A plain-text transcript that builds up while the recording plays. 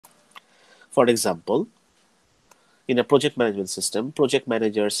For example, in a project management system, project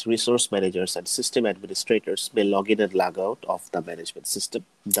managers, resource managers, and system administrators may log in and log out of the management system.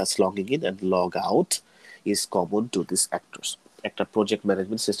 Thus, logging in and log out is common to these actors. একটা project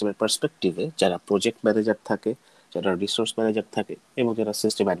management সিস্টেমের পার্সপেক্টিভে যারা project manager থাকে, যারা resource manager থাকে এবং যারা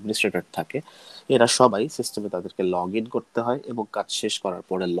system administrator থাকে, এরা সবাই সিস্টেমে তাদেরকে লগ ইন করতে হয় এবং কাজ শেষ করার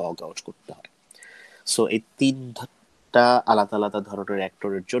পরে লগ আউট করতে হয়। সো এই তিনটা আলাদা আলাদা ধরনের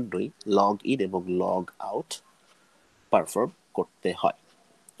অ্যাক্টরের জন্যই লগ ইন এবং লগ আউট পারফর্ম করতে হয়।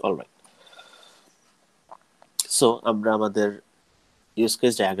 অলরাইট, সো আমরা আমাদের ইউজ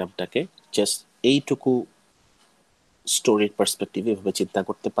কেস ডায়াগ্রামটাকে জাস্ট এইটুকু স্টোরির পার্সপেক্টিভে এভাবে চিন্তা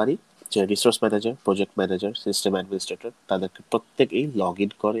করতে পারি যে resource manager, project manager, system administrator তাদেরকে প্রত্যেকেই লগ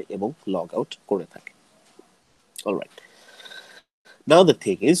ইন করে এবং লগ আউট করে থাকে। Alright, now the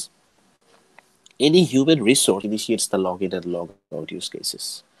thing is any human resource initiates the login and log out use cases.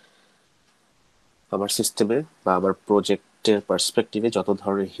 আমার সিস্টেমে বা আমার প্রজেক্টের পার্সপেক্টিভে যত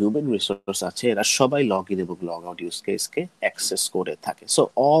ধরনের হিউম্যান রিসোর্স আছে এরা সবাই লগ ইন এবং লগ আউট ইউজ কেসকে অ্যাক্সেস করে থাকে। So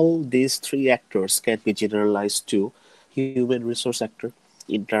all this three actors can be generalise two human resource actor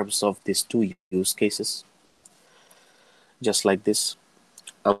in terms of these two use cases. Just like this,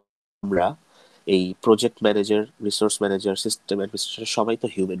 আমরা এই project manager, resource manager, system administrator সবাই তো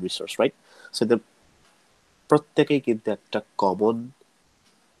human resource, right? So এদের প্রত্যেকেই কিন্তু একটা common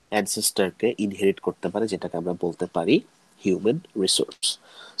অ্যানসেস্টারকে inherit করতে পারে, যেটাকে আমরা বলতে পারি human resource.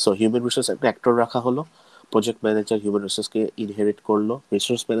 So human resource একটা অ্যাক্টর রাখা হলো, প্রজেক্ট ম্যানেজার হিউম্যান রিসোর্সকে ইনহেরিট করলো,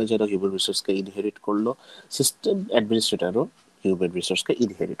 রিসোর্স ম্যানেজারও হিউম্যান রিসোর্সকে ইনহেরিট করলো, সিস্টেম অ্যাডমিনিস্ট্রেটরও হিউম্যান রিসোর্সকে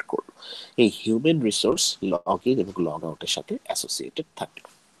ইনহেরিট করলো। এই হিউম্যান রিসোর্স লগ ইন এবং লগ আউটের সাথে অ্যাসোসিয়েটেড থাকে।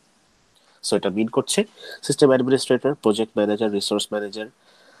 সো এটা মিন করছে system administrator, project manager, resource manager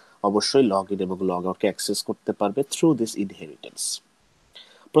অবশ্যই লগ ইন এবং লগ আউটকে অ্যাক্সেস করতে পারবে থ্রু দিস ইনহেরিটেন্স।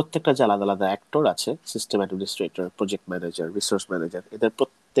 প্রত্যেকটা যে আলাদা আলাদা অ্যাক্টর আছে, system administrator, project manager, resource manager, এদের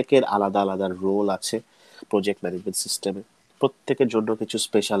প্রত্যেকের আলাদা আলাদা রোল আছে প্রজেক্ট ম্যানেজমেন্ট সিস্টেমে। প্রত্যেকের জন্য কিছু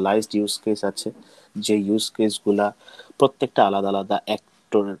স্পেশালাইজড ইউজ কেস আছে, যে ইউজ কেসগুলা প্রত্যেকটা আলাদা আলাদা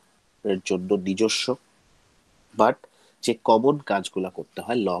অ্যাক্টরের জন্য নিজস্ব, বাট যে কমন কাজগুলা করতে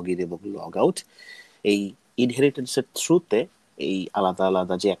হয় লগ ইন এবং লগ আউট, এই ইনহেরিটেন্সের থ্রুতে এই আলাদা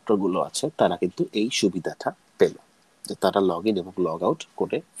আলাদা যে অ্যাক্টরগুলো আছে তারা কিন্তু এই সুবিধাটা পেল যে তারা লগ ইন এবং লগ আউট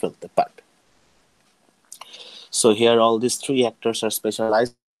করে ফেলতে পারবে। So here all these three actors are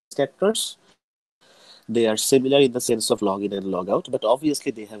specialized actors. They are similar in the sense of login and log out, but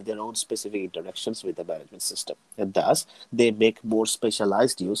obviously they have their own specific interactions with the management system, and thus they make more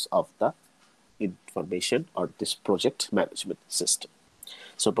specialized use of the information or this project management system.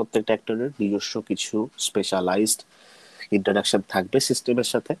 So প্রত্যেকটা অ্যাক্টরের নিজস্ব কিছু specialised interaction থাকবে সিস্টেমের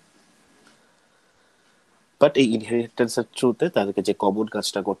সাথে, but এই ইনহেরিটেন্সের থ্রুতে তাদেরকে যে কমন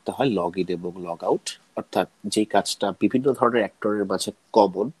কাজটা করতে হয় লগ ইন এবং লগ আউট, অর্থাৎ যে কাজটা বিভিন্ন ধরনের অ্যাক্টরের মাঝে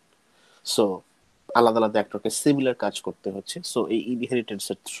কমন, সো আলাদা আলাদা অ্যাক্টরকে সিমিলার কাজ করতে হচ্ছে, সো এই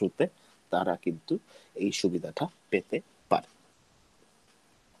ইনহেরিটেন্সের থ্রুতে তারা কিন্তু এই সুবিধাটা পেতে পারে।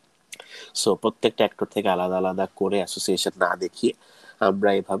 সো প্রত্যেকটা অ্যাক্টর থেকে আলাদা আলাদা করে অ্যাসোসিয়েশন না দেখিয়ে আমরা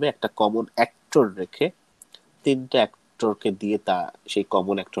এভাবে একটা কমন অ্যাক্টর রেখে তিনটা অ্যাক্টরকে দিয়ে তা সেই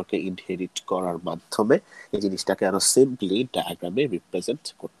কমন অ্যাক্টরকে ইনহেরিট করার মাধ্যমে এই জিনিসটাকে আরো সিম্পলি ডায়াগ্রামে রিপ্রেজেন্ট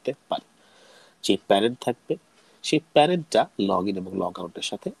করতে পারি। যে প্যারেন্ট থাকবে সেই প্যারেন্টটা লগ ইন এবং লগ আউটের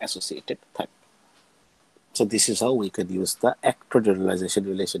সাথে অ্যাসোসিয়েটেড থাকবে। So this is how we can use the actor generalization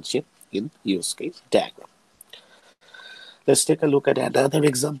relationship in use case diagram. Let's take a look at another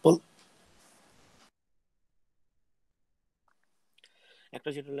example.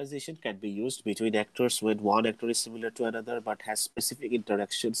 Actor generalization can be used between actors when one actor is similar to another but has specific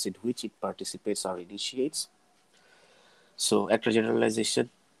interactions in which it participates or initiates. So actor generalization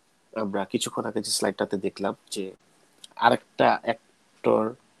আমরা কিছুক্ষণ আগে যে স্লাইডটাতে দেখলাম যে আরেকটা actor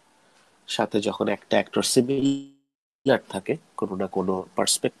সাথে যখন একটা অ্যাক্টর সিমিলার থাকে কোনো না কোনো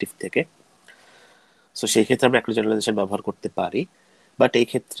পার্সপেক্টিভ থেকে, সো সেই ক্ষেত্রে আমরা অ্যাক্টর জেনারেলাইজেশন ব্যবহার করতে পারি। বাট এই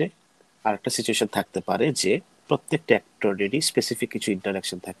ক্ষেত্রে আরেকটা সিচুয়েশন থাকতে পারে যে প্রত্যেকটা অ্যাক্টরেরই স্পেসিফিক কিছু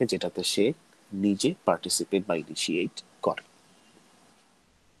ইন্টারাকশন থাকে যেটাতে সে নিজে পার্টিসিপেট বা ইনিশিয়েট করে।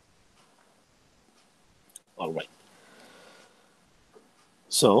 Alright,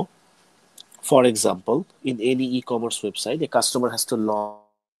 so for example, in any e-commerce website, a customer has to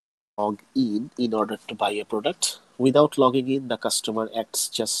log in order to buy a product. Without logging in, the customer acts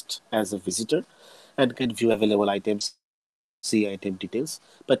just as a visitor and can view available items, see item details,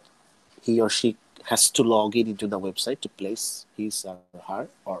 but he or she has to log in into the website to place his or her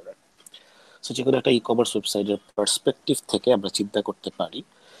order. So যে কোনো একটা e-commerce ওয়েবসাইটের perspective থেকে আমরা চিন্তা করতে পারি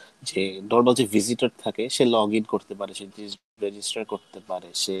যে নর্মাল যে ভিজিটর থাকে সে লগ ইন করতে পারে, সে রেজিস্টার করতে পারে,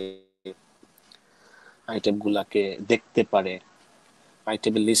 সে আইটেমগুলাকে দেখতে পারে,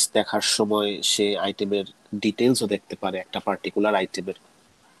 আইটেমের লিস্ট দেখার সময় সে আইটেমের ডিটেলসও দেখতে পারে একটা পার্টিকুলার আইটেমের।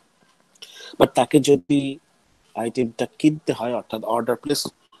 বাট তাকে যদি আইটেমটা কিনতে হয়, অর্থাৎ অর্ডার প্লেস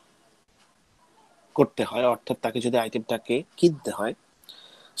করতে হয়, অর্থাৎ তাকে যদি আইটেমটাকে কিনতে হয়,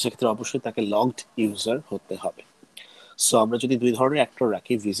 সেক্ষেত্রে অবশ্যই তাকে লগড ইউজার হতে হবে। সো আমরা যদি দুই ধরনের অ্যাক্টর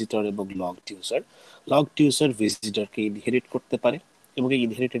রাখি, ভিজিটর এবং logged user, logged user ভিজিটরকে inherit করতে পারে এবং এই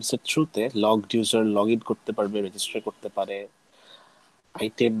ইনহেরিটেন্সের থ্রুতে লগড ইউজার লগ ইন করতে পারবে, রেজিস্টার করতে পারে,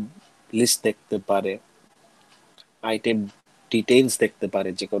 আইটেম লিস্ট দেখতে পারে, আইটেম ডিটেইলস দেখতে পারে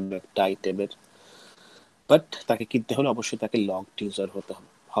যে কোনো একটা আইটেমের। বাট তাকে কিনতে হলে অবশ্যই তাকে লগড ইউজার হতে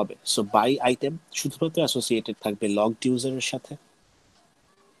হবে। সো বাই আইটেম শুধুমাত্র অ্যাসোসিয়েটেড থাকবে লগড ইউজারের সাথে,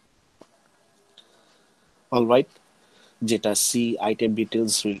 অলরাইট, যেটা সি আইটেম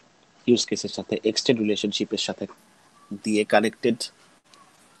ডিটেলস ইউজ কেসের সাথে এক্সটেন্ড রিলেশনশিপের সাথে দিয়ে কানেক্টেড।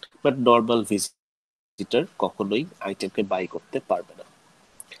 বাট নর্মাল ভিজিটর কখনোই আইটেমকে বাই করতে পারবে না।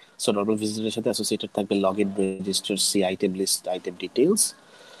 সো নর্মাল ভিজিটরের সাথে অ্যাসোসিয়েটেড থাকবে log in, register, C item list, item details.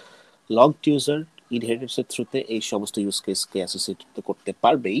 Logged user ইনহেরিটেন্সের থ্রুতে এই সমস্ত ইউজ কেসকে অ্যাসোসিয়েট করতে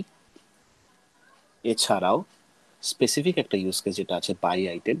পারবেই। এছাড়াও স্পেসিফিক একটা ইউজ কেস যেটা আছে বাই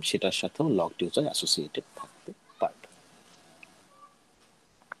আইটেম, সেটার সাথেও লগড ইউজার অ্যাসোসিয়েটেড থাকতে পারবে।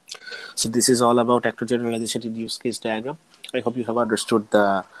 So this is all about actor generalization in use case diagram. I hope you have understood the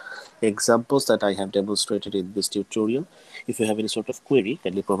examples that I have demonstrated in this tutorial. If you have any sort of query,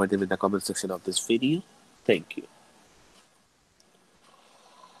 kindly provide them in the comment section of this video. Thank you.